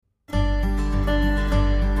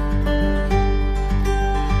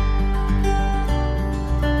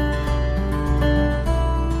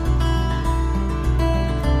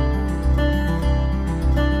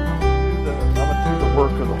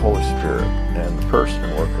in the person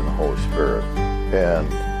and work of the Holy Spirit.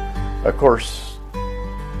 And of course,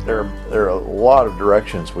 there are a lot of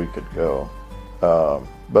directions we could go.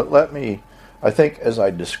 But I think as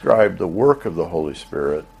I describe the work of the Holy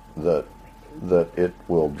Spirit, that it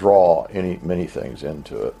will draw many things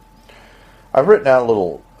into it. I've written out a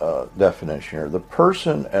little definition here. The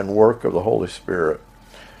person and work of the Holy Spirit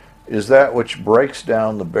is that which breaks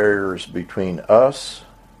down the barriers between us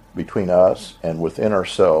and within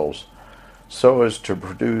ourselves, so as to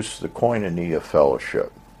produce the koinonia of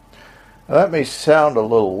fellowship. Now, that may sound a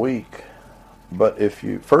little weak, but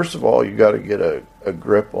first of all, you got to get a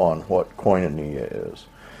grip on what koinonia is.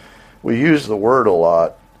 We use the word a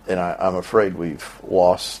lot, and I'm afraid we've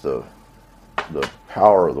lost the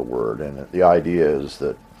power of the word. And the idea is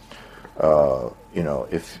that,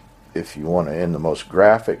 if you want to, in the most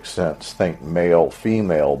graphic sense, think male,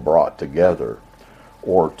 female brought together,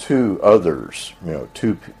 or two others,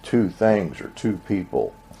 two things or two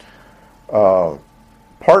people.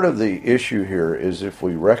 Part of the issue here is if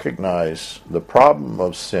we recognize the problem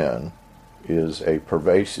of sin is a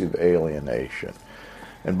pervasive alienation.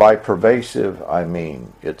 And by pervasive, I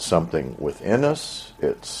mean it's something within us,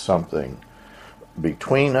 it's something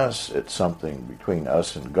between us, it's something between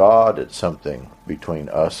us and God, it's something between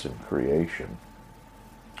us and creation.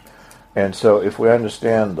 And so if we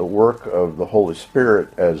understand the work of the Holy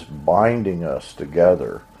Spirit as binding us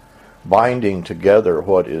together, binding together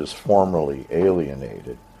what is formerly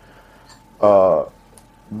alienated,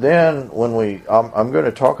 then when I'm going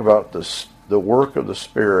to talk about the work of the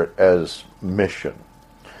Spirit as mission.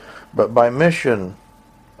 But by mission,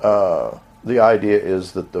 the idea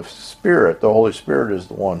is that the Holy Spirit is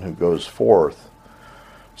the one who goes forth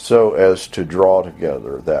so as to draw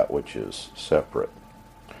together that which is separate.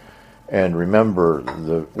 And remember,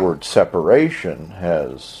 the word separation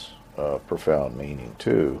has profound meaning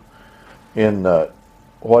too, in that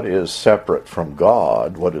what is separate from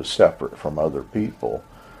God, what is separate from other people,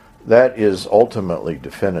 that is ultimately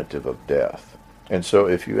definitive of death. And so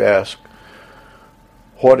if you ask,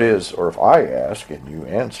 if I ask and you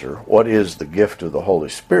answer, what is the gift of the Holy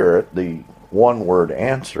Spirit? The one-word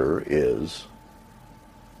answer is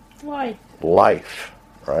life. Life,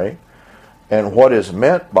 right? And what is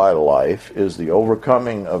meant by life is the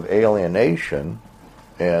overcoming of alienation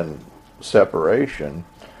and separation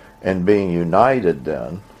and being united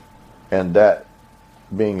then, and that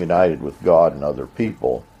being united with God and other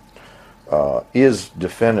people is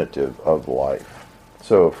definitive of life.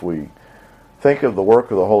 So if we think of the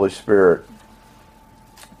work of the Holy Spirit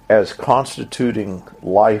as constituting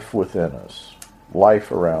life within us,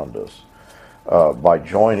 life around us, by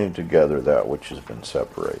joining together that which has been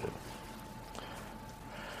separated.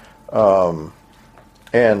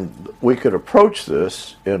 And we could approach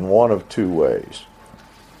this in one of two ways.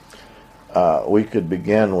 We could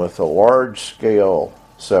begin with a large-scale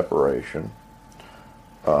separation,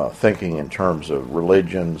 thinking in terms of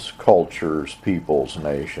religions, cultures, peoples,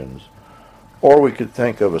 nations. Or we could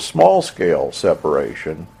think of a small-scale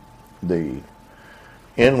separation, the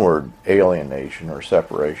inward alienation or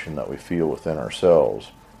separation that we feel within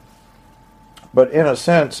ourselves. But in a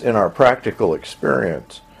sense, in our practical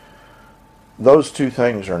experience, those two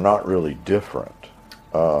things are not really different.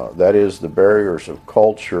 That is, the barriers of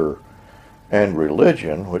culture and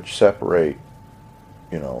religion, which separate,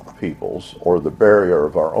 peoples, or the barrier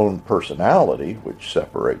of our own personality, which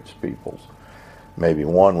separates peoples. Maybe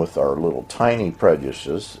one with our little tiny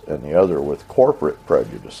prejudices and the other with corporate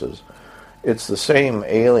prejudices. It's the same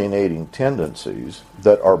alienating tendencies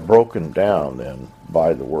that are broken down then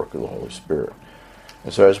by the work of the Holy Spirit.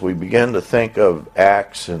 And so as we begin to think of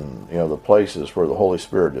Acts and the places where the Holy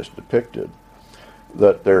Spirit is depicted,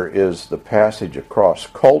 that there is the passage across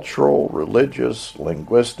cultural, religious,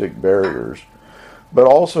 linguistic barriers, but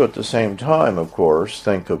also at the same time, of course,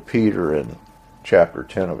 think of Peter in chapter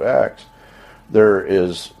 10 of Acts, there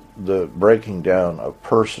is the breaking down of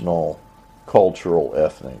personal, cultural,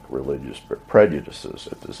 ethnic, religious prejudices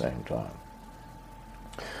at the same time.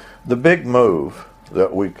 The big move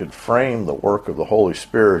that we could frame the work of the Holy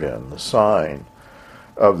Spirit in, the sign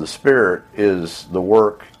of the Spirit, is the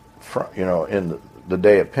work, in the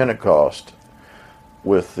day of Pentecost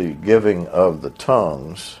with the giving of the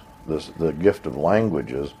tongues, the gift of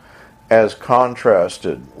languages, as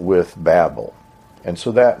contrasted with Babel. And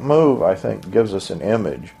so that move, I think, gives us an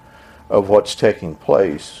image of what's taking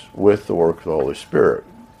place with the work of the Holy Spirit.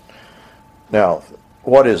 Now,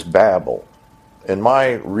 what is Babel? In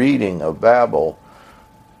my reading of Babel,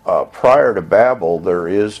 prior to Babel, there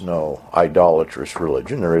is no idolatrous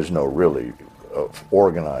religion. There is no really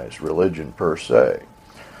organized religion per se.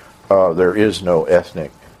 There is no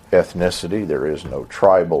ethnic ethnicity. There is no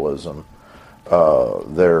tribalism.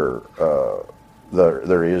 There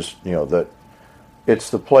is, that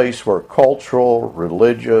it's the place where cultural,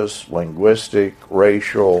 religious, linguistic,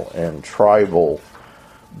 racial, and tribal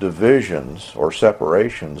divisions or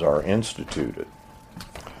separations are instituted.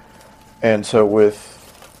 And so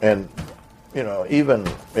even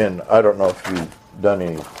in, I don't know if you've done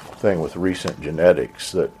anything with recent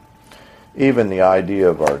genetics, that even the idea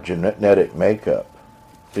of our genetic makeup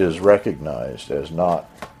is recognized as not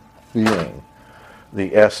being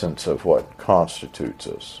the essence of what constitutes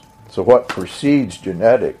us. So what precedes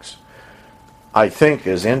genetics, I think,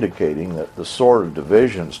 is indicating that the sort of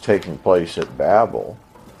divisions taking place at Babel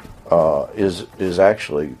is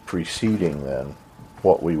actually preceding then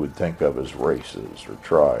what we would think of as races or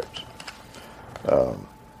tribes.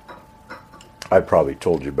 I probably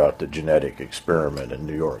told you about the genetic experiment in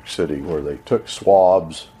New York City where they took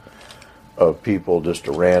swabs of people, just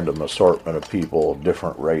a random assortment of people of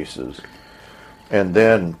different races, and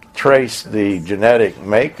then traced the genetic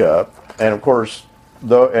makeup, and of course,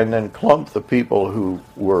 and then clumped the people who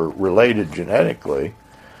were related genetically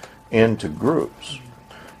into groups.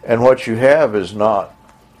 And what you have is not,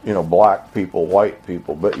 black people, white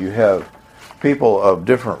people, but you have people of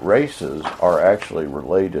different races are actually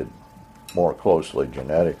related more closely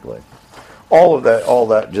genetically. All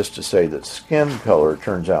that just to say that skin color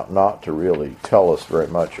turns out not to really tell us very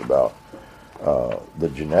much about the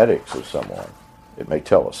genetics of someone. It may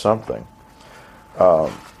tell us something.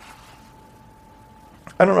 I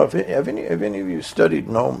don't know if any of you studied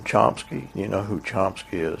Noam Chomsky. You know who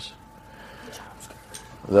Chomsky is?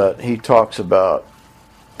 That he talks about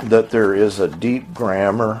that there is a deep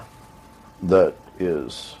grammar that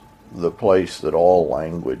is the place that all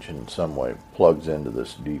language in some way plugs into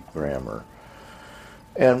this deep grammar.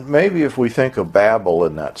 And maybe if we think of Babel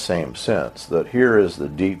in that same sense, that here is the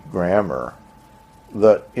deep grammar,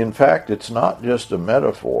 that in fact it's not just a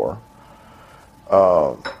metaphor,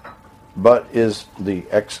 but is the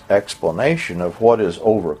explanation of what is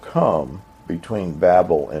overcome between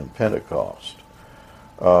Babel and Pentecost.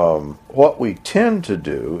 What we tend to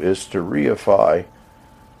do is to reify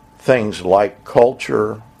things like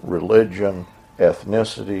culture, religion,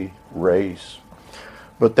 ethnicity, race,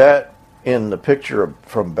 but that in the picture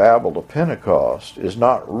from Babel to Pentecost is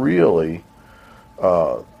not really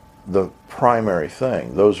the primary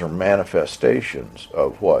thing. Those are manifestations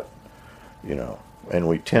of what, and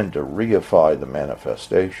we tend to reify the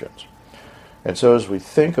manifestations. And so as we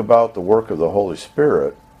think about the work of the Holy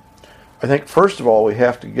Spirit, I think first of all we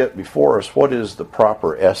have to get before us what is the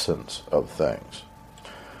proper essence of things.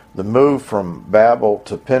 The move from Babel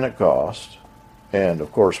to Pentecost, and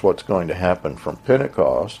of course what's going to happen from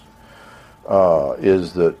Pentecost,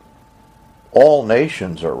 is that all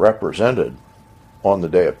nations are represented on the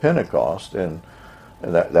day of Pentecost, and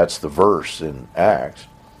that's the verse in Acts.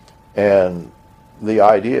 And the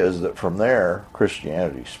idea is that from there,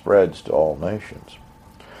 Christianity spreads to all nations.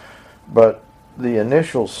 But the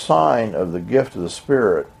initial sign of the gift of the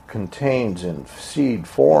Spirit contains in seed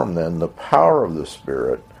form then the power of the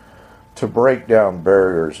Spirit to break down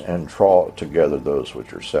barriers and draw together those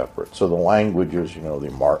which are separate. So the languages,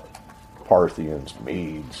 the Parthians,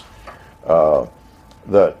 Medes,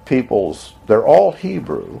 the peoples, they're all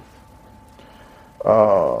Hebrew,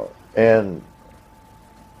 and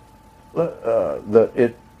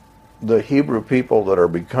the Hebrew people that are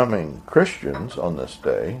becoming Christians on this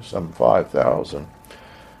day, some 5,000,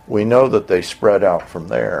 we know that they spread out from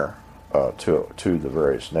there to the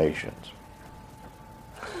various nations.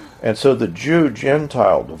 And so the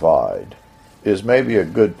Jew-Gentile divide is maybe a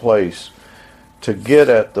good place to get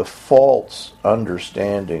at the false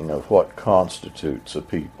understanding of what constitutes a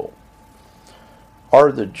people.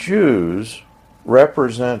 Are the Jews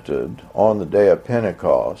represented on the day of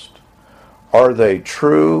Pentecost? Are they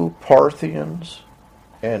true Parthians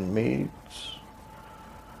and Medes?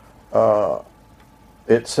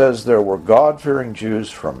 It says there were God-fearing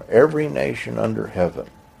Jews from every nation under heaven.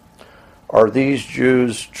 Are these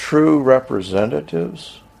Jews true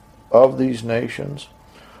representatives of these nations?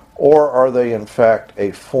 Or are they in fact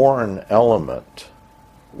a foreign element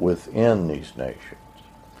within these nations?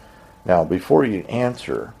 Now, before you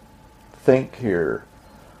answer, think here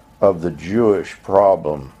of the Jewish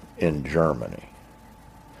problem in Germany.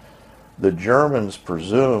 The Germans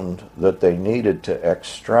presumed that they needed to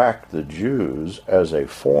extract the Jews as a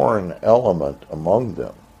foreign element among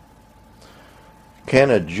them.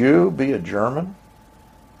 Can a Jew be a German?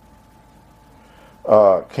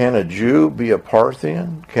 Can a Jew be a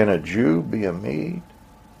Parthian? Can a Jew be a Mede?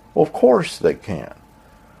 Well, of course they can.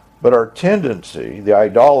 But our tendency, the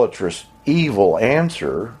idolatrous, evil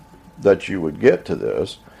answer that you would get to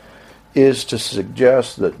this is to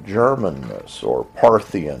suggest that Germanness or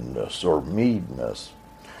Parthianness or Medeness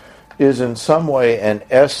is in some way an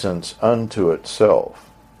essence unto itself.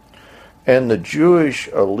 And the Jewish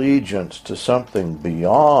allegiance to something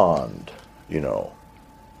beyond,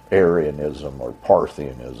 Arianism or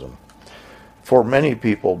Parthianism, for many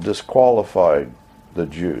people disqualified the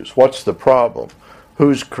Jews. What's the problem?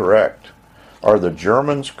 Who's correct? Are the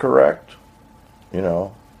Germans correct?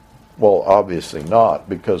 Well, obviously not,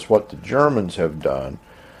 because what the Germans have done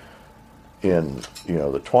in,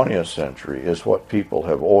 the 20th century is what people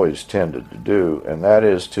have always tended to do, and that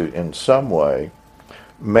is to, in some way,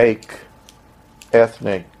 make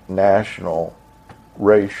ethnic, national,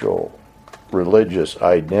 racial, religious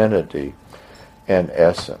identity an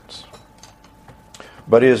essence.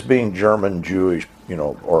 But is being German, Jewish,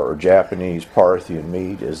 or Japanese, Parthian,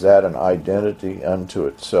 Mede, is that an identity unto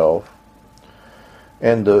itself?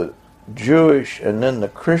 And the Jewish and then the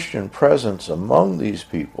Christian presence among these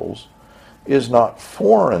peoples is not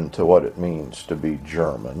foreign to what it means to be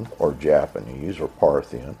German or Japanese or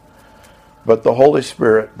Parthian, but the Holy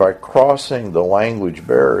Spirit, by crossing the language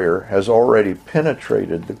barrier, has already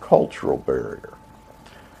penetrated the cultural barrier,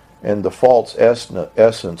 and the false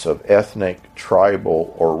essence of ethnic,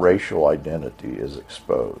 tribal, or racial identity is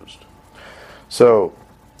exposed. So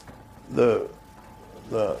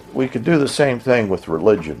we could do the same thing with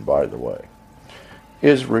religion, by the way.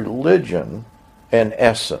 Is religion an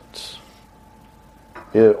essence,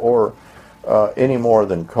 or any more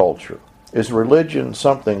than culture? Is religion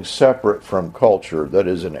something separate from culture that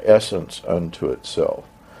is an essence unto itself?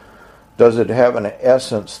 Does it have an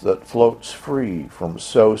essence that floats free from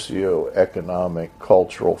socio-economic,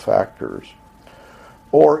 cultural factors?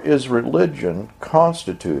 Or is religion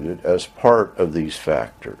constituted as part of these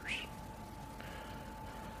factors?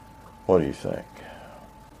 What do you think?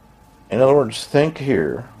 In other words, think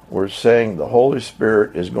here. We're saying the Holy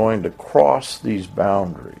Spirit is going to cross these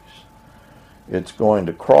boundaries. It's going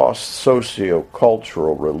to cross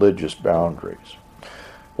socio-cultural religious boundaries.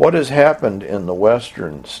 What has happened in the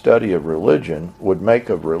Western study of religion would make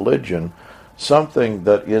of religion something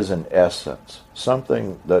that is an essence,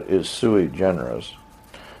 something that is sui generis,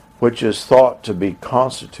 which is thought to be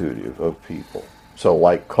constitutive of people. So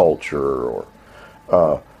like culture or...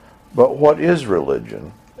 but what is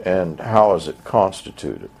religion and how is it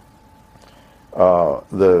constituted?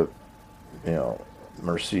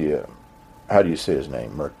 Mircea, how do you say his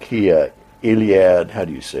name? Mircea Eliade, how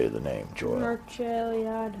do you say the name, Joel? Mircea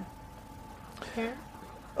Eliade.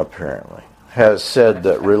 Apparently. Has said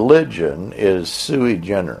that religion is sui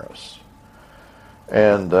generis.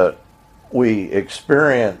 And that we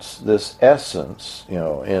experience this essence,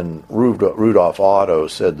 in Rudolf Otto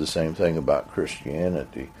said the same thing about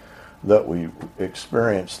Christianity, that we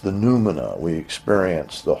experience the noumena, we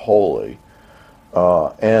experience the holy,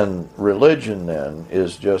 and religion then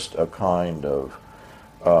is just a kind of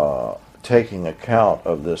taking account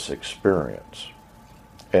of this experience.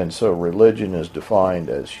 And so religion is defined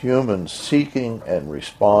as humans seeking and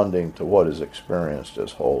responding to what is experienced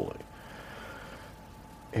as holy.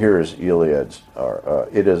 Here is Eliade's,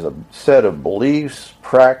 it is a set of beliefs,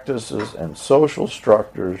 practices, and social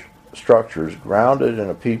structures grounded in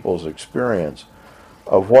a people's experience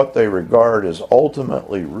of what they regard as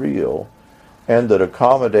ultimately real and that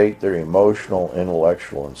accommodate their emotional,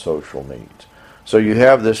 intellectual, and social needs. So you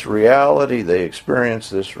have this reality, they experience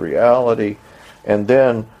this reality, and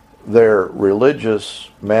then their religious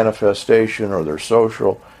manifestation or their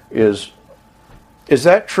social is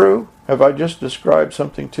that true? Have I just described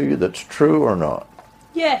something to you that's true or not?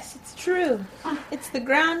 Yes, it's true. It's the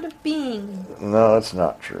ground of being. No, it's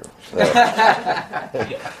not true. So,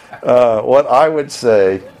 what I would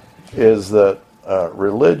say is that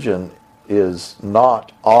religion is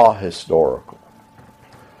not ahistorical.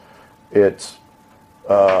 It's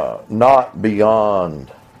not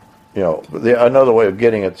beyond, another way of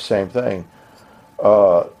getting at the same thing.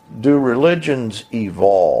 Do religions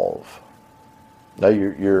evolve? Now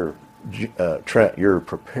Trent, you're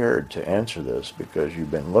prepared to answer this because you've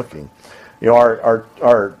been looking.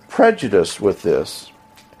 Our prejudice with this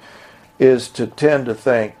is to tend to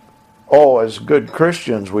think, as good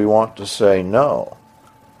Christians, we want to say no.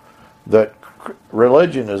 That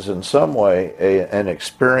religion is in some way an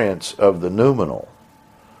experience of the noumenal,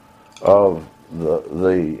 of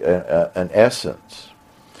an essence.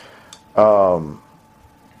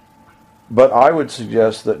 But I would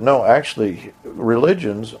suggest that no, actually,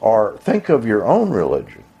 religions are, think of your own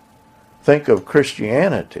religion. Think of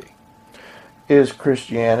Christianity. Is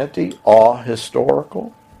Christianity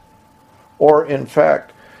ahistorical? Or, in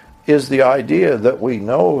fact, is the idea that we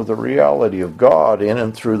know the reality of God in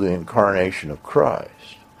and through the incarnation of Christ.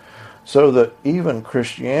 So that even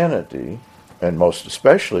Christianity, and most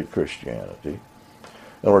especially Christianity,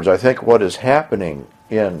 in other words, I think what is happening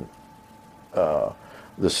in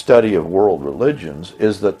the study of world religions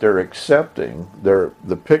is that they're accepting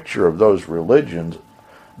the picture of those religions'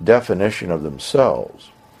 definition of themselves.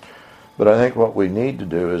 But I think what we need to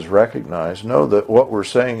do is know that what we're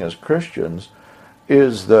saying as Christians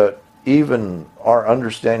is that even our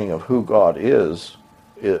understanding of who God is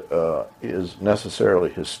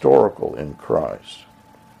necessarily historical in Christ.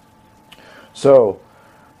 So,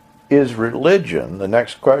 the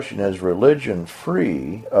next question is religion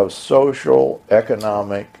free of social,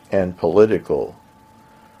 economic, and political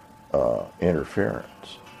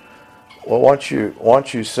interference? Well, once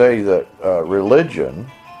you say that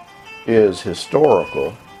religion is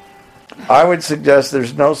historical, I would suggest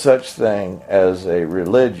there's no such thing as a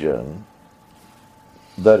religion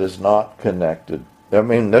that is not connected. I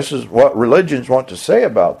mean, this is what religions want to say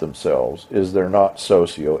about themselves, is they're not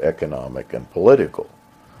socio-economic and political.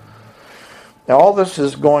 Now, all this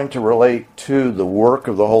is going to relate to the work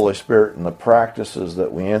of the Holy Spirit and the practices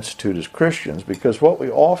that we institute as Christians, because what we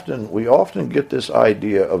often get this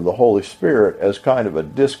idea of the Holy Spirit as kind of a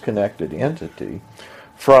disconnected entity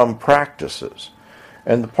from practices.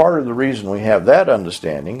 And the part of the reason we have that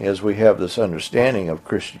understanding is we have this understanding of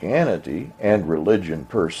Christianity and religion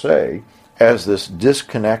per se as this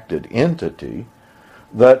disconnected entity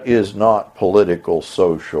that is not political,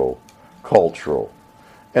 social, cultural.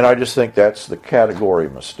 And I just think that's the category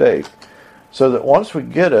mistake. So that once we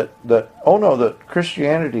get it, that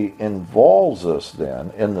Christianity involves us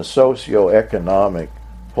then in the socio-economic,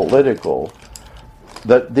 political,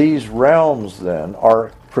 that these realms then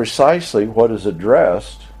are precisely what is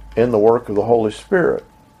addressed in the work of the Holy Spirit.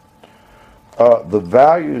 The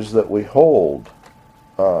values that we hold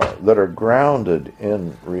that are grounded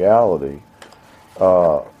in reality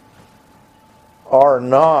are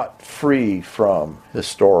not free from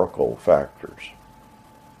historical factors.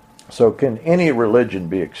 So can any religion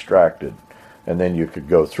be extracted? And then you could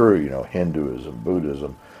go through, Hinduism,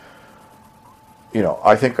 Buddhism.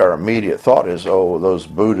 I think our immediate thought is, those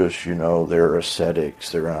Buddhists, they're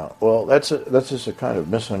ascetics, they're out. Well, that's just a kind of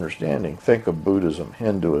misunderstanding. Think of Buddhism,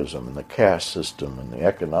 Hinduism, and the caste system, and the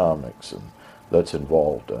economics, and that's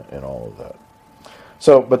involved in all of that.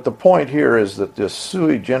 So, but the point here is that this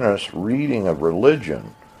sui generis reading of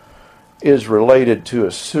religion is related to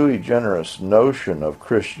a sui generis notion of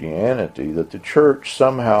Christianity, that the church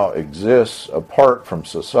somehow exists apart from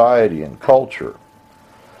society and culture.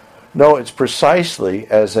 No, it's precisely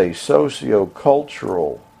as a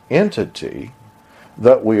socio-cultural entity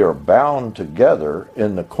that we are bound together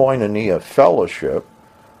in the koinonia fellowship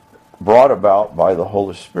brought about by the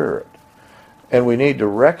Holy Spirit. And we need to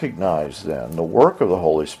recognize then the work of the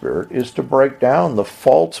Holy Spirit is to break down the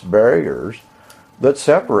false barriers that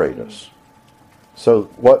separate us. So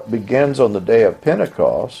what begins on the day of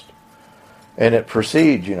Pentecost, and it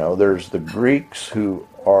proceeds, there's the Greeks who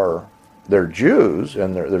they're Jews,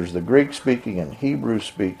 and there's the Greek speaking and Hebrew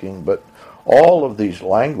speaking, but all of these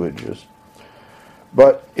languages.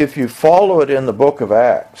 But if you follow it in the book of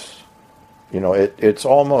Acts, it's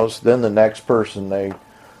almost then the next person they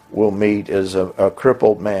will meet is a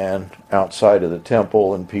crippled man outside of the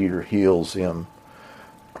temple, and Peter heals him.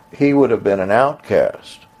 He would have been an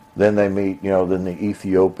outcast. Then they meet, then the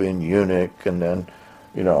Ethiopian eunuch, and then,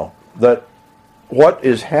 that what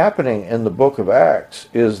is happening in the book of Acts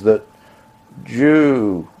is that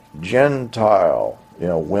Jew, Gentile,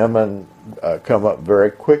 women come up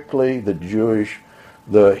very quickly. The Jewish,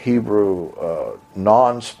 the Hebrew,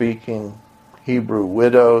 non-speaking Hebrew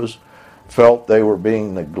widows felt they were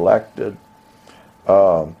being neglected.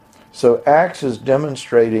 So Acts is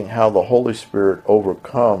demonstrating how the Holy Spirit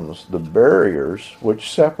overcomes the barriers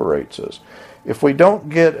which separates us. If we don't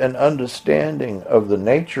get an understanding of the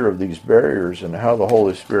nature of these barriers and how the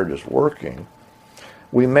Holy Spirit is working,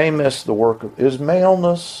 we may miss the work of... Is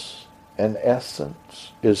maleness an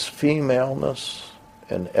essence? Is femaleness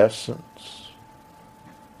an essence?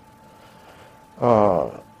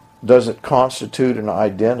 Does it constitute an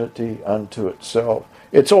identity unto itself?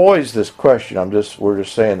 It's always this question. We're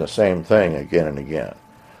just saying the same thing again and again.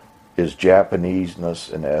 Is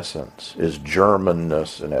Japaneseness an essence? Is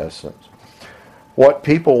Germanness an essence? What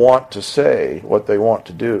people want to say, what they want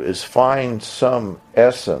to do, is find some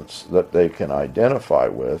essence that they can identify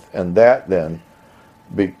with, and that then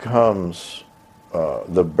becomes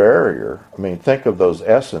the barrier. I mean, think of those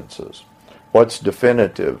essences. What's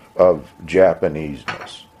definitive of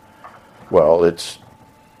Japaneseness? Well, it's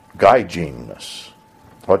gaijin-ness.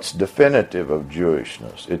 What's definitive of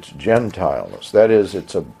Jewishness? It's Gentileness. That is,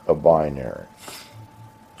 it's a binary.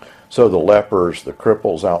 So the lepers, the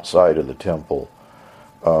cripples outside of the temple,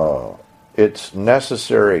 it's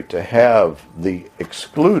necessary to have the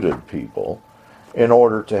excluded people in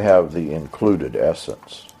order to have the included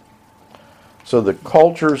essence. So the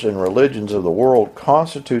cultures and religions of the world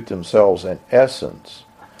constitute themselves an essence.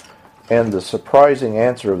 And the surprising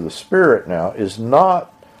answer of the Spirit now is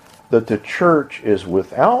not that the church is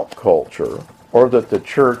without culture or that the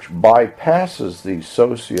church bypasses these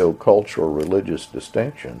socio-cultural religious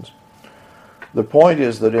distinctions. The point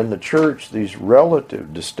is that in the church, these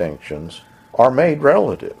relative distinctions are made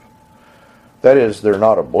relative. That is, they're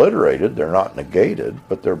not obliterated, they're not negated,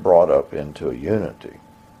 but they're brought up into a unity.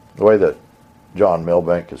 The way that John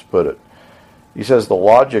Milbank has put it, he says the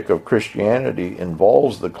logic of Christianity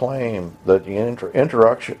involves the claim that the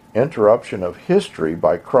interruption of history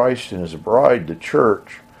by Christ and his bride, the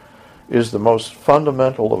church, is the most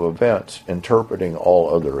fundamental of events, interpreting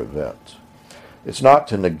all other events. It's not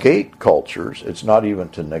to negate cultures, it's not even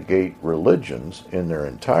to negate religions in their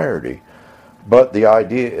entirety, but the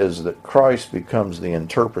idea is that Christ becomes the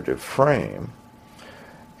interpretive frame,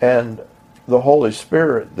 and the Holy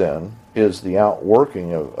Spirit then is the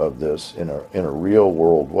outworking of this in a real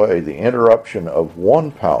world way, the interruption of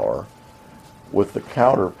one power with the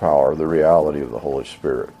counterpower, the reality of the Holy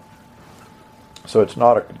Spirit. So it's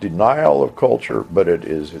not a denial of culture, but it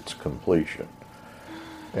is its completion.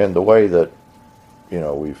 And the way that,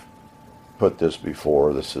 we've put this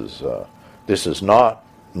before, this is not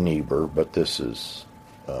Niebuhr, but this is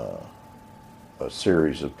a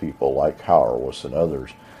series of people like Hauerwas and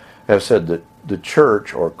others have said that the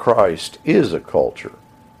church or Christ is a culture.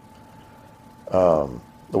 The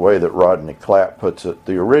way that Rodney Clapp puts it,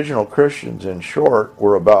 the original Christians, in short,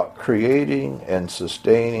 were about creating and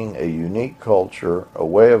sustaining a unique culture, a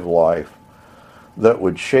way of life that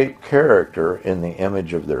would shape character in the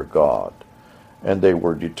image of their God. And they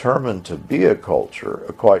were determined to be a culture,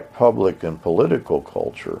 a quite public and political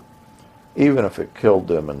culture, even if it killed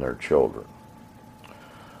them and their children.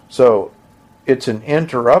 So it's an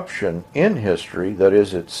interruption in history that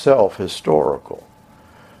is itself historical.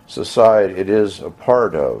 Society, it is a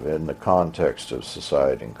part of in the context of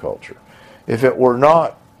society and culture. If it were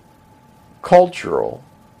not cultural,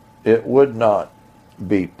 it would not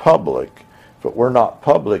be public. If it were not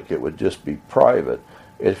public, it would just be private.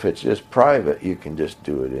 If it's just private, you can just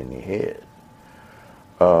do it in your head.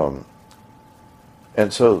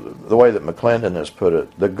 And so the way that McClendon has put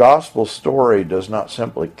it, the gospel story does not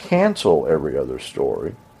simply cancel every other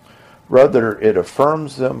story. Rather, it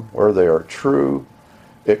affirms them where they are true,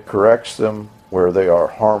 it corrects them where they are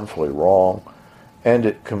harmfully wrong, and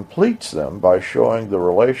it completes them by showing the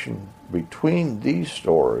relation between these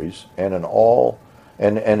stories and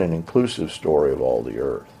an inclusive story of all the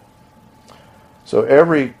earth. So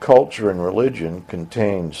every culture and religion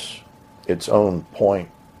contains its own point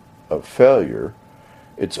of failure,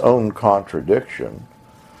 its own contradiction,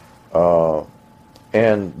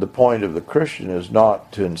 and the point of the Christian is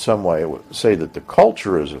not to in some way say that the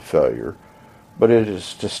culture is a failure, but it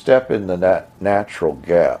is to step in the natural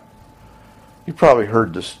gap. You probably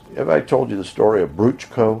heard this. Have I told you the story of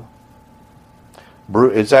Bruchko?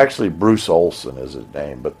 It's actually Bruce Olson is his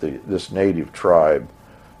name, but this native tribe,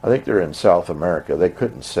 I think they're in South America, they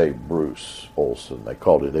couldn't say Bruce Olson. They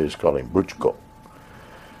just called him Bruchko.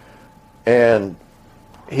 And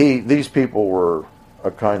these people were a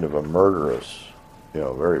kind of a murderous,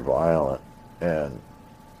 very violent, and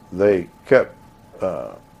they kept,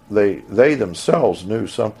 they themselves knew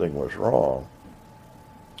something was wrong.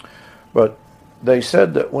 But they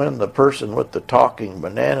said that when the person with the talking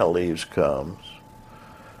banana leaves comes,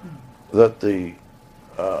 that the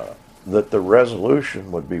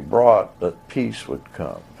resolution would be brought, that peace would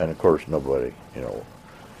come. And of course nobody,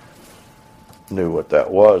 knew what that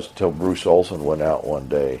was until Bruce Olson went out one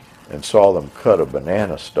day and saw them cut a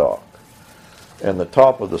banana stalk. And the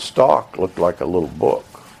top of the stalk looked like a little book.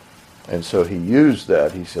 And so he used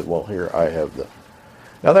that. He said, well, here I have the...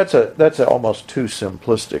 Now that's almost too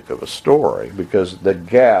simplistic of a story, because the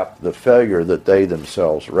gap, the failure that they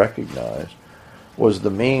themselves recognized, was the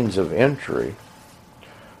means of entry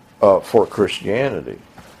for Christianity.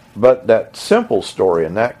 But that simple story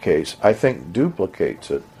in that case, I think, duplicates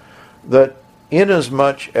it. That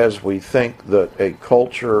inasmuch as we think that a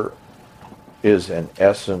culture is an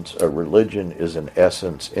essence, a religion is an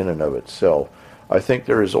essence in and of itself, I think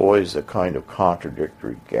there is always a kind of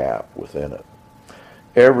contradictory gap within it.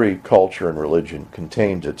 Every culture and religion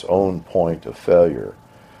contains its own point of failure.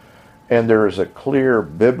 And there is a clear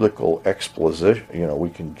biblical exposition. We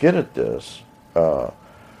can get at this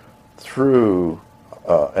through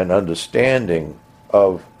an understanding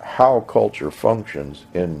of how culture functions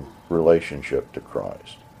in relationship to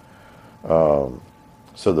Christ.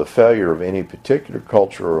 So the failure of any particular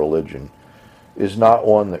culture or religion is not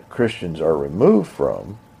one that Christians are removed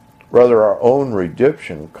from. Rather, our own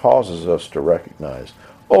redemption causes us to recognize,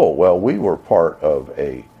 oh, well, we were part of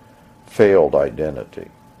a failed identity.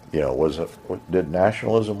 Did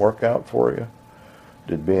nationalism work out for you?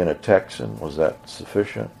 Did being a Texan, was that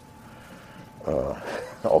sufficient?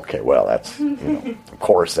 Okay, well, that's, of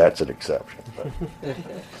course, that's an exception. But.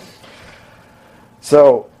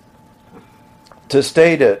 So, to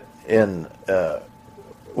state it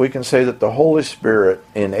we can say that the Holy Spirit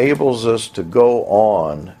enables us to go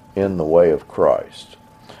on in the way of Christ.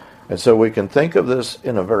 And so we can think of this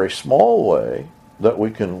in a very small way, that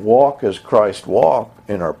we can walk as Christ walked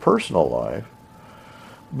in our personal life,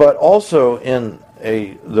 but also in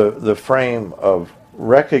the frame of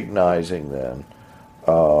recognizing then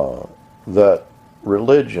that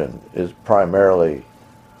religion is primarily,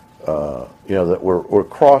 that we're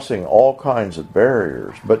crossing all kinds of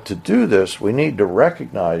barriers. But to do this, we need to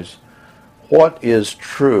recognize what is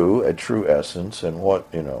true, a true essence, and what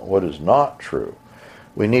is not true.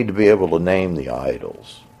 We need to be able to name the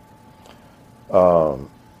idols.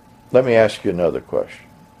 Let me ask you another question.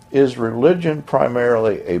 Is religion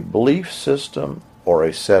primarily a belief system or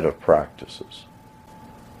a set of practices?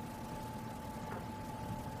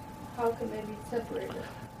 How can they be separated?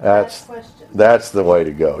 That's the way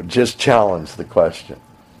to go. Just challenge the question.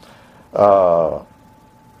 Do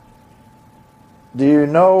you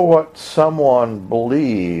know what someone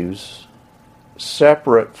believes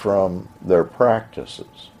separate from their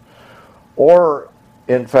practices? Or,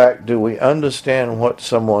 in fact, do we understand what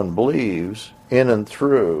someone believes in and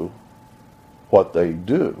through what they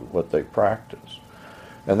do, what they practice?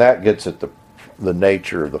 And that gets at the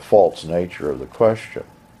nature, the false nature of the question.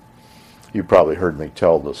 You probably heard me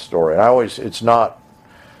tell this story. And I always say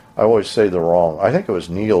the wrong. I think it was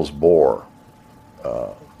Niels Bohr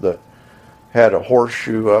that had a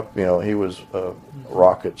horseshoe up. He was a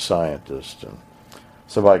rocket scientist, and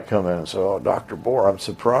somebody come in and said, "Oh, Dr. Bohr, I'm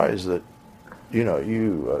surprised that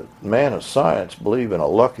you, a man of science, believe in a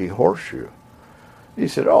lucky horseshoe." He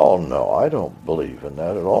said, "Oh no, I don't believe in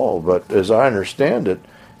that at all. But as I understand it,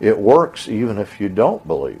 it works even if you don't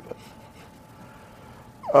believe it."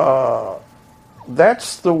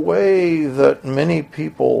 That's the way that many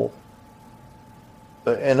people,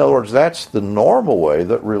 in other words, that's the normal way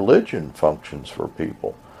that religion functions for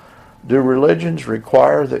people. Do religions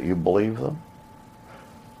require that you believe them?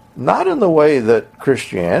 Not in the way that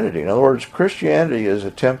Christianity. In other words, Christianity is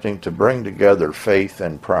attempting to bring together faith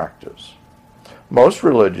and practice. Most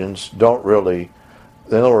religions don't really,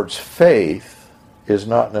 in other words, faith is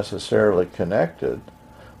not necessarily connected,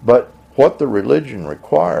 but what the religion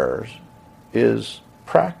requires is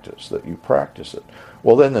practice, that you practice it.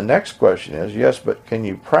 Well, then the next question is, yes, but can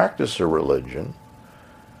you practice a religion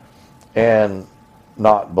and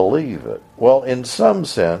not believe it? Well, in some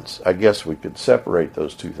sense, I guess we could separate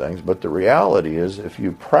those two things, but the reality is if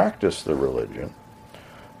you practice the religion,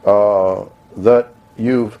 that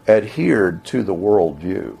you've adhered to the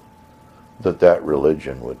worldview that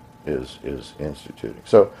religion is instituting.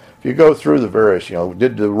 So if you go through the various,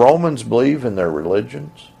 did the Romans believe in their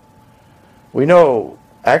religions? We know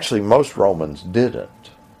actually most Romans didn't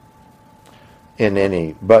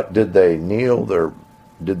but did they kneel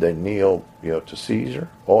to Caesar?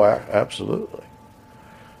 Oh, absolutely.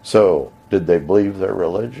 So did they believe their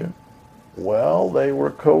religion? Well, they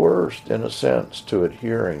were coerced in a sense to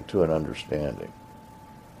adhering to an understanding.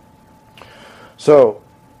 So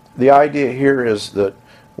the idea here is that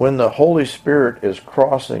when the Holy Spirit is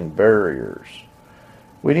crossing barriers,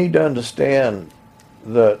 we need to understand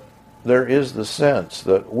that there is the sense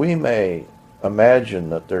that we may imagine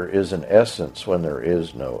that there is an essence when there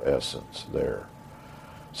is no essence there.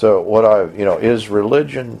 So is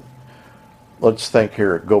religion, let's think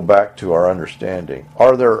here, go back to our understanding.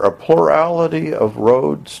 Are there a plurality of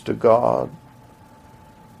roads to God?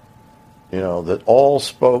 That all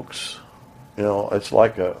spokes, it's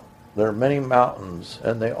like there are many mountains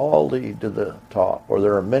and they all lead to the top, or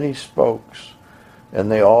there are many spokes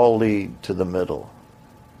and they all lead to the middle.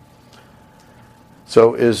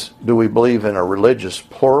 So do we believe in a religious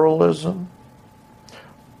pluralism?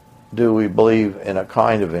 Do we believe in a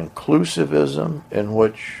kind of inclusivism in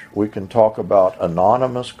which we can talk about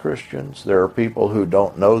anonymous Christians? There are people who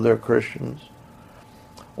don't know they're Christians.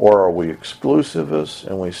 Or are we exclusivists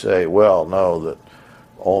and we say, well, no, that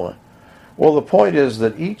only... Well, the point is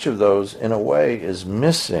that each of those, in a way, is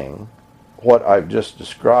missing what I've just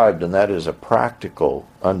described, and that is a practical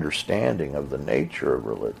understanding of the nature of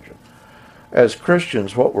religion. As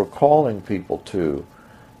Christians, what we're calling people to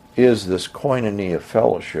is this koinonia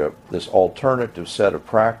fellowship, this alternative set of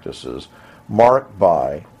practices marked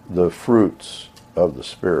by the fruits of the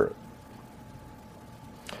Spirit.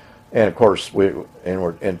 And of course, we're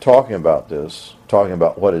talking about this, talking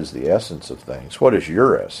about what is the essence of things. What is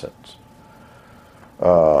your essence?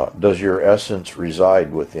 Does your essence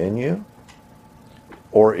reside within you?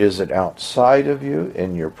 Or is it outside of you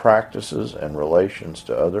in your practices and relations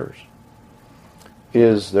to others?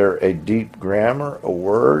 Is there a deep grammar, a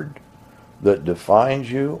word that defines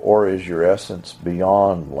you, or is your essence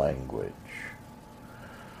beyond language?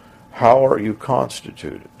 How are you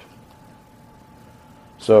constituted?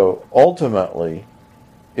 So ultimately,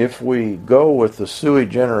 if we go with the sui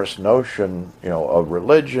generis notion, of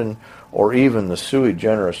religion, or even the sui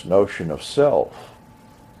generis notion of self,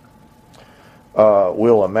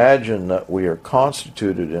 we'll imagine that we are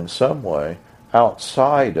constituted in some way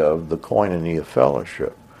outside of the koinonia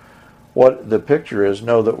fellowship. What the picture is,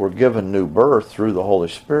 know that we're given new birth through the Holy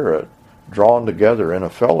Spirit, drawn together in a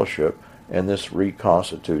fellowship, and this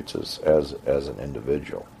reconstitutes us as an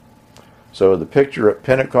individual. So the picture at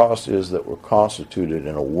Pentecost is that we're constituted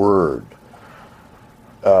in a word,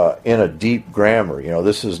 in a deep grammar.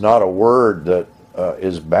 This is not a word that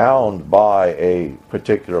is bound by a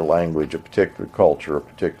particular language, a particular culture, a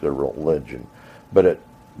particular religion, but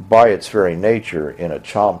by its very nature, in a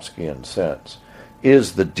Chomskyan sense,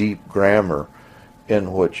 is the deep grammar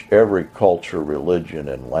in which every culture, religion,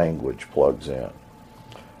 and language plugs in.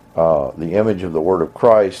 The image of the Word of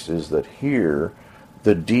Christ is that here,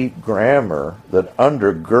 the deep grammar that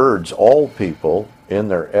undergirds all people in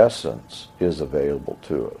their essence is available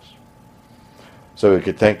to us. So we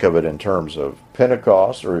could think of it in terms of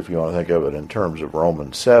Pentecost, or if you want to think of it in terms of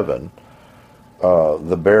Romans 7,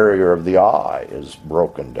 the barrier of the I is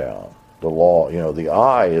broken down. The law, the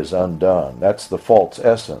I is undone. That's the false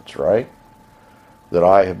essence, right? That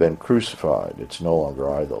I have been crucified. It's no longer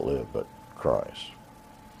I that live, but Christ.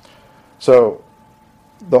 So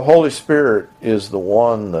the Holy Spirit is the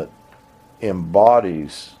one that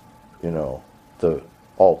embodies, the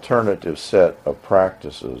alternative set of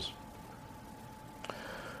practices.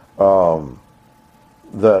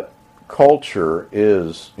 That culture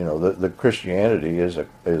is, the Christianity is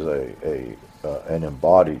an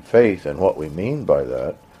embodied faith, and what we mean by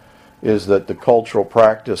that is that the cultural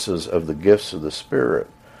practices of the gifts of the Spirit,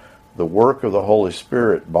 the work of the Holy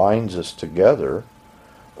Spirit binds us together,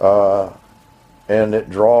 and it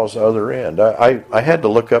draws other in. I had to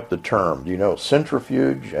look up the term. Do you know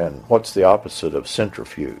centrifuge, and what's the opposite of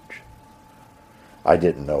centrifuge? I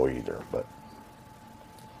didn't know either, but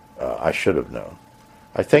I should have known.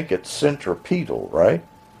 I think it's centripetal, right?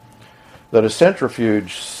 That a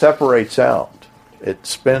centrifuge separates out. It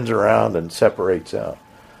spins around and separates out.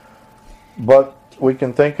 But we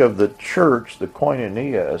can think of the church, the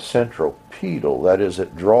koinonia, as centripetal. That is,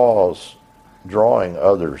 it drawing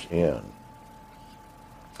others in.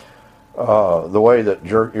 The way that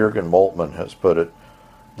Jürgen Moltmann has put it,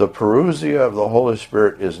 the parousia of the Holy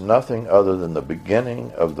Spirit is nothing other than the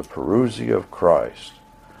beginning of the parousia of Christ.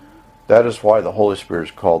 That is why the Holy Spirit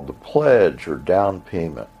is called the pledge or down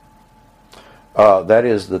payment. That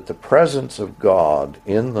is, that the presence of God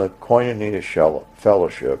in the koinonia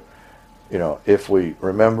fellowship, if we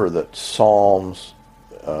remember that Psalms,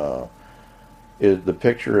 the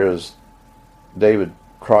picture is David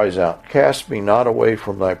cries out, "Cast me not away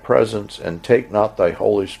from thy presence, and take not thy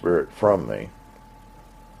Holy Spirit from me."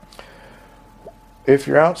 If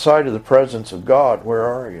you're outside of the presence of God, where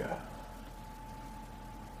are you?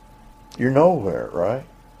 You're nowhere, right?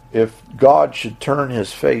 If God should turn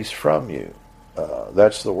his face from you,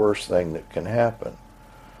 that's the worst thing that can happen.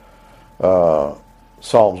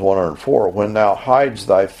 Psalms 104, when thou hides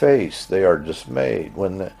thy face, they are dismayed.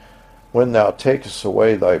 When thou takest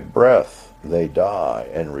away thy breath, they die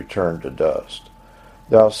and return to dust.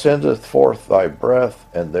 Thou sendest forth thy breath,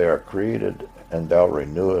 and they are created, and thou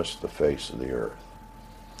renewest the face of the earth.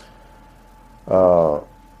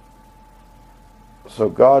 So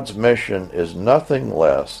God's mission is nothing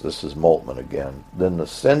less, this is Moltmann again, than the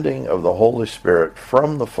sending of the Holy Spirit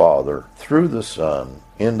from the Father through the Son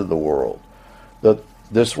into the world, that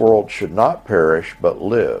this world should not perish but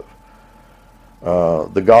live.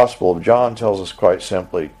 The Gospel of John tells us quite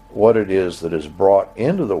simply what it is that is brought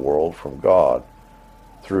into the world from God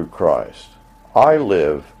through Christ. I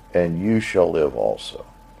live, and you shall live also.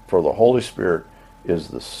 For the Holy Spirit is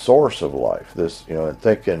the source of life. This, and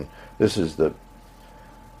thinking this is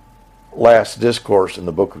last discourse in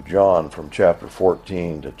the book of John from chapter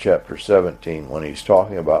 14 to chapter 17 when he's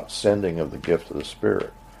talking about sending of the gift of the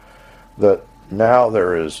Spirit. That now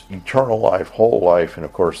there is eternal life, whole life, and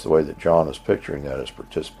of course the way that John is picturing that is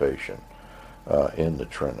participation in the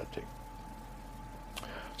Trinity.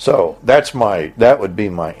 So that would be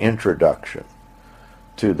my introduction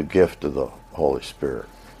to the gift of the Holy Spirit.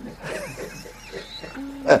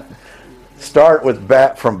 Start with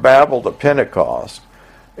from Babel to Pentecost,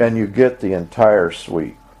 and you get the entire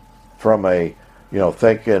suite. From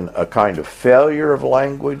thinking a kind of failure of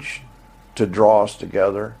language to draw us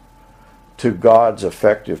together, to God's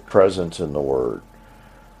effective presence in the Word.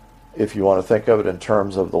 If you want to think of it in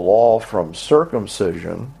terms of the law, from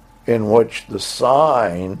circumcision, in which the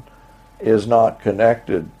sign is not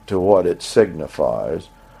connected to what it signifies,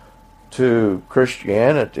 to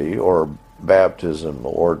Christianity, or baptism, the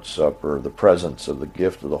Lord's Supper, the presence of the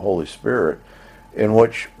gift of the Holy Spirit, in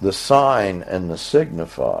which the sign and the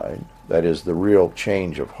signified, that is the real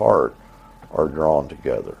change of heart, are drawn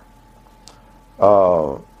together.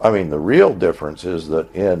 The real difference is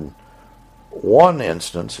that in one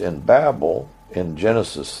instance, in Babel, in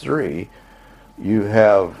Genesis 3, you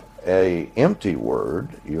have an empty word,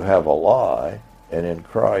 you have a lie, and in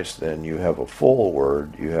Christ then you have a full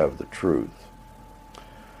word, you have the truth.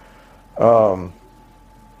 The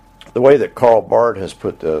way that Karl Barth has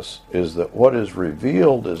put this is that what is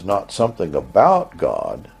revealed is not something about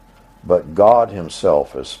God, but God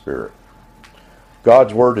himself as Spirit.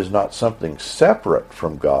 God's Word is not something separate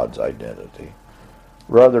from God's identity.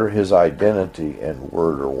 Rather, his identity and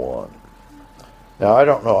Word are one. Now, I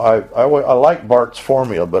don't know, I like Barth's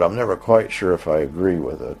formula, but I'm never quite sure if I agree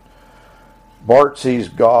with it. Barth sees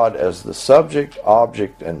God as the subject,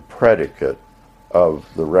 object, and predicate of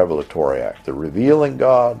the revelatory act. The revealing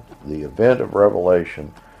God, the event of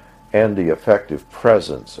revelation, and the effective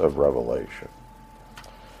presence of revelation.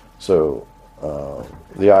 So,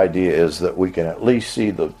 the idea is that we can at least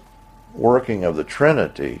see the working of the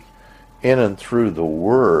Trinity in and through the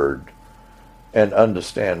Word and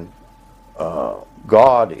understand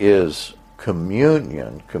God is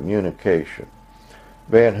communion, communication.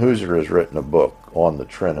 Van Hooser has written a book on the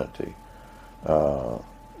Trinity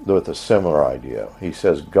with a similar idea. He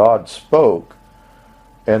says, God spoke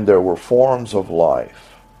and there were forms of life.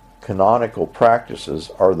 Canonical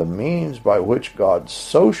practices are the means by which God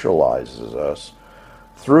socializes us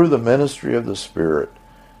through the ministry of the Spirit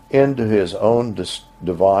into his own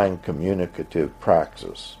divine communicative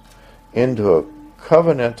praxis, into a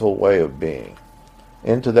covenantal way of being,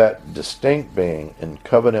 into that distinct being in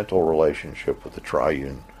covenantal relationship with the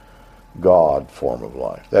triune God form of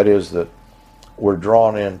life. That is, that we're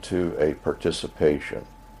drawn into a participation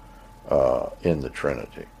in the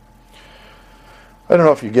Trinity. I don't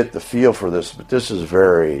know if you get the feel for this, but this is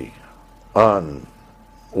very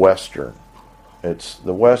un-Western. It's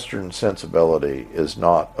the Western sensibility is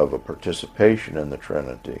not of a participation in the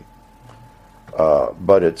Trinity,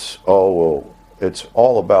 but it's all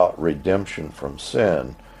about redemption from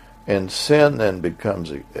sin, and sin then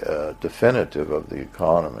becomes a definitive of the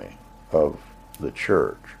economy of the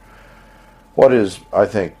church. I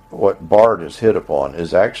think what Barth has hit upon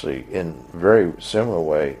is actually in very similar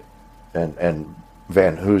way, and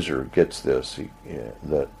Van Hooser gets this,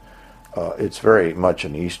 that it's very much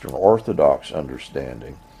an Eastern Orthodox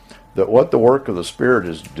understanding that what the work of the Spirit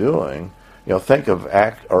is doing, think of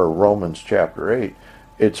Romans chapter 8,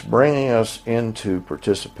 it's bringing us into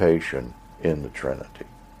participation in the Trinity.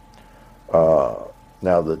 Now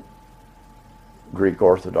the Greek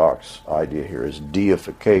Orthodox idea here is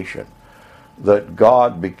deification, that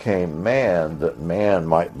God became man, that man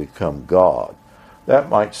might become God. That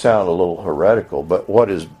might sound a little heretical, but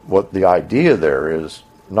what the idea there is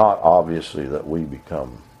not obviously that we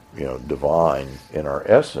become, divine in our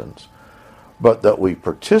essence, but that we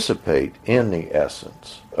participate in the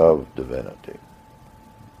essence of divinity.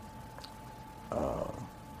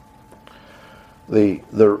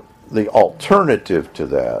 The alternative to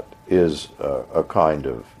that is a kind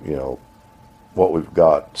of, what we've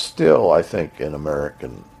got still, I think, in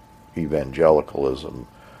American evangelicalism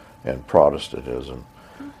and Protestantism.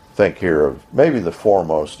 Think here of maybe the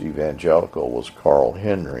foremost evangelical was Carl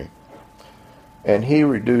Henry, and he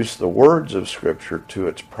reduced the words of Scripture to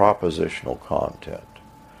its propositional content.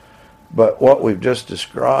 But what we've just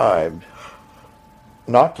described,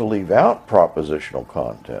 not to leave out propositional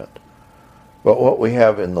content, but what we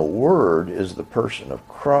have in the Word is the person of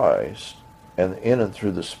Christ, and in and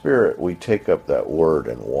through the Spirit we take up that Word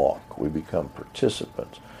and walk. We become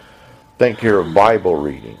participants. Think here of Bible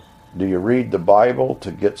reading. Do you read the Bible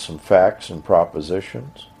to get some facts and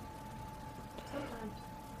propositions?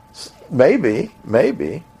 Maybe.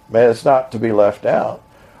 It's not to be left out.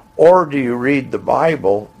 Or do you read the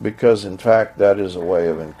Bible because, in fact, that is a way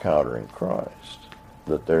of encountering Christ?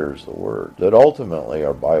 That there's the Word. That ultimately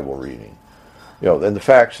our Bible reading, and the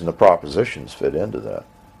facts and the propositions fit into that.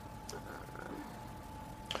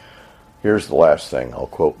 Here's the last thing. I'll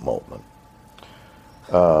quote Moltmann.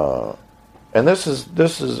 And this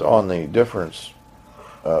is on the difference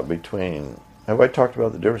between. Have I talked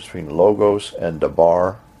about the difference between logos and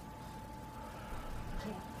dabar?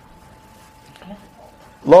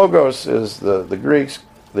 Logos is the Greeks.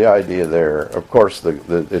 The idea there, of course,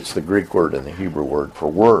 it's the Greek word and the Hebrew word for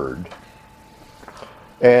word.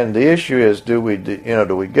 And the issue is, do we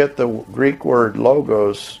get the Greek word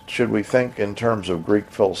logos? Should we think in terms of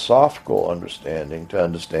Greek philosophical understanding to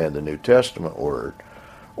understand the New Testament word?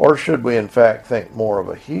 Or should we, in fact, think more of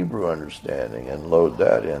a Hebrew understanding and load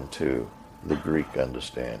that into the Greek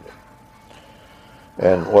understanding?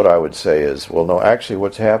 And what I would say is, well, no, actually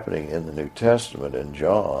what's happening in the New Testament in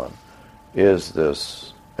John is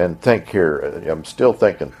this, and think here, I'm still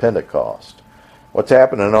thinking Pentecost. What's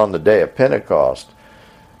happening on the day of Pentecost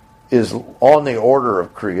is on the order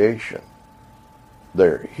of creation.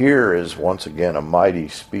 Here is once again a mighty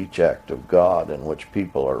speech act of God in which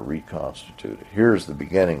people are reconstituted. Here's the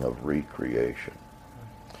beginning of recreation.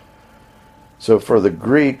 So for the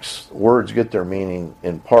Greeks, words get their meaning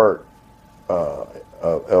in part,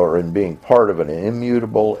 or in being part of an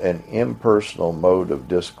immutable and impersonal mode of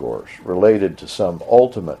discourse related to some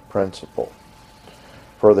ultimate principle.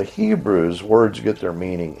 For the Hebrews, words get their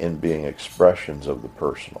meaning in being expressions of the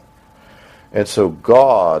personal. And so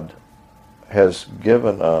God has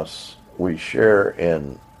given us, we share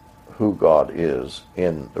in who God is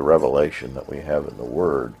in the revelation that we have in the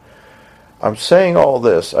Word. I'm saying all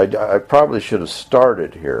this, I probably should have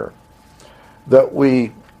started here, that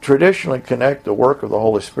we traditionally connect the work of the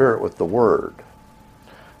Holy Spirit with the Word.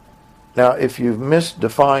 Now, if you've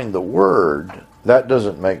misdefined the Word, that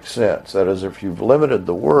doesn't make sense. That is, if you've limited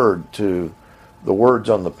the Word to the words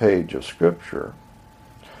on the page of Scripture,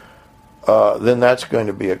 then that's going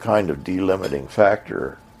to be a kind of delimiting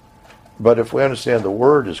factor. But if we understand the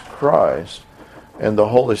Word is Christ, and the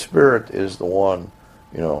Holy Spirit is the one,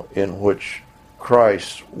 in which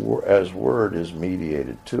Christ as Word is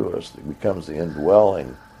mediated to us, that becomes the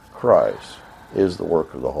indwelling Christ, is the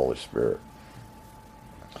work of the Holy Spirit.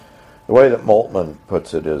 The way that Moltmann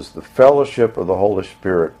puts it is, the fellowship of the Holy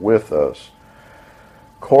Spirit with us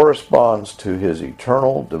corresponds to his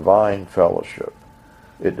eternal divine fellowship.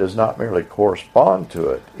 It does not merely correspond to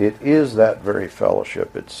it, it is that very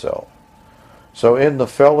fellowship itself. So in the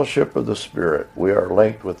fellowship of the Spirit, we are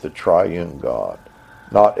linked with the triune God,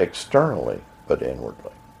 not externally, but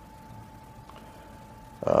inwardly.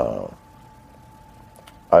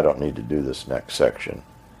 I don't need to do this next section,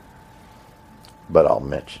 but I'll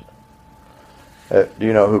mention it. Do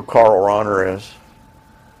you know who Karl Rahner is?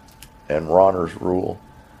 And Rahner's rule?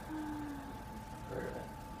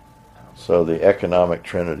 So the economic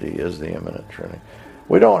trinity is the immanent trinity.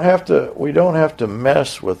 We don't have to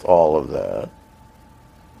mess with all of that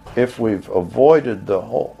if we've avoided the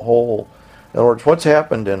whole. In other words, what's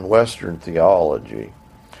happened in Western theology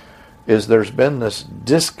is there's been this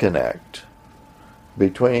disconnect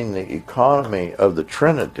between the economy of the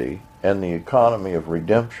Trinity and the economy of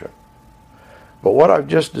redemption. But what I've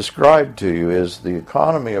just described to you is the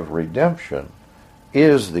economy of redemption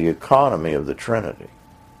is the economy of the Trinity.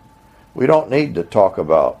 We don't need to talk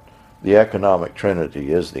about the economic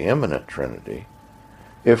Trinity is the immanent Trinity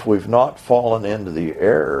if we've not fallen into the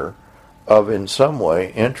error of in some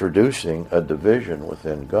way introducing a division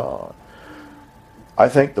within God. I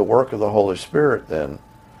think the work of the Holy Spirit then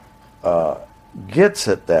gets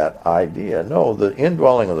at that idea. No, the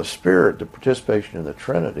indwelling of the Spirit, the participation in the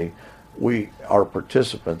Trinity, we are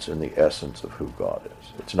participants in the essence of who God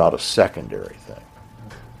is. It's not a secondary thing.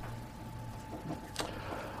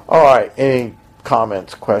 All right, any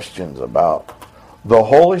comments, questions about the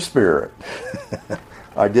Holy Spirit?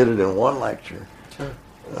 I did it in one lecture.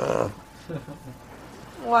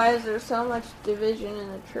 Why is there so much division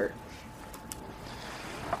in the church?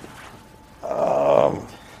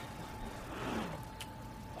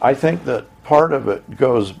 I think that part of it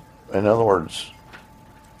goes, in other words,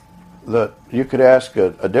 that you could ask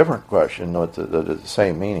a different question that has the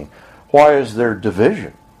same meaning. Why is there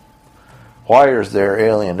division? Why is there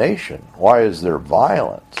alienation? Why is there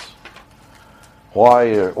violence?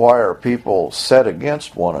 Why are people set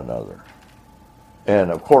against one another?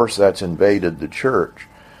 And of course that's invaded the church.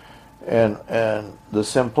 And the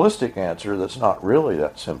simplistic answer that's not really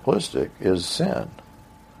that simplistic is sin.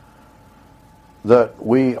 that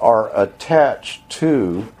we are attached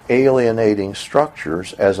to alienating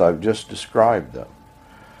structures as I've just described them.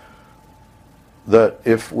 That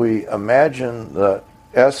if we imagine that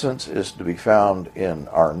essence is to be found in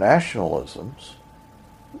our nationalisms,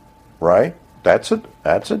 right? That's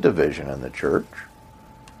a division in the church.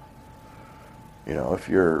 You know, if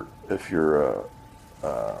you're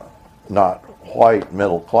not white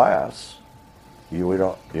middle class,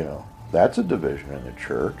 that's a division in the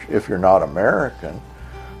church. If you're not American,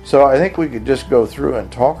 so I think we could just go through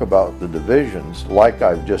and talk about the divisions, like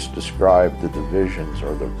I've just described the divisions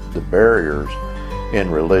or the barriers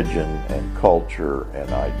in religion and culture and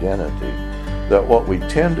identity. That what we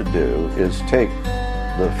tend to do is take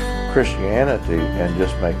the Christianity and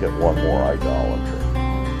just make it one more idolatry.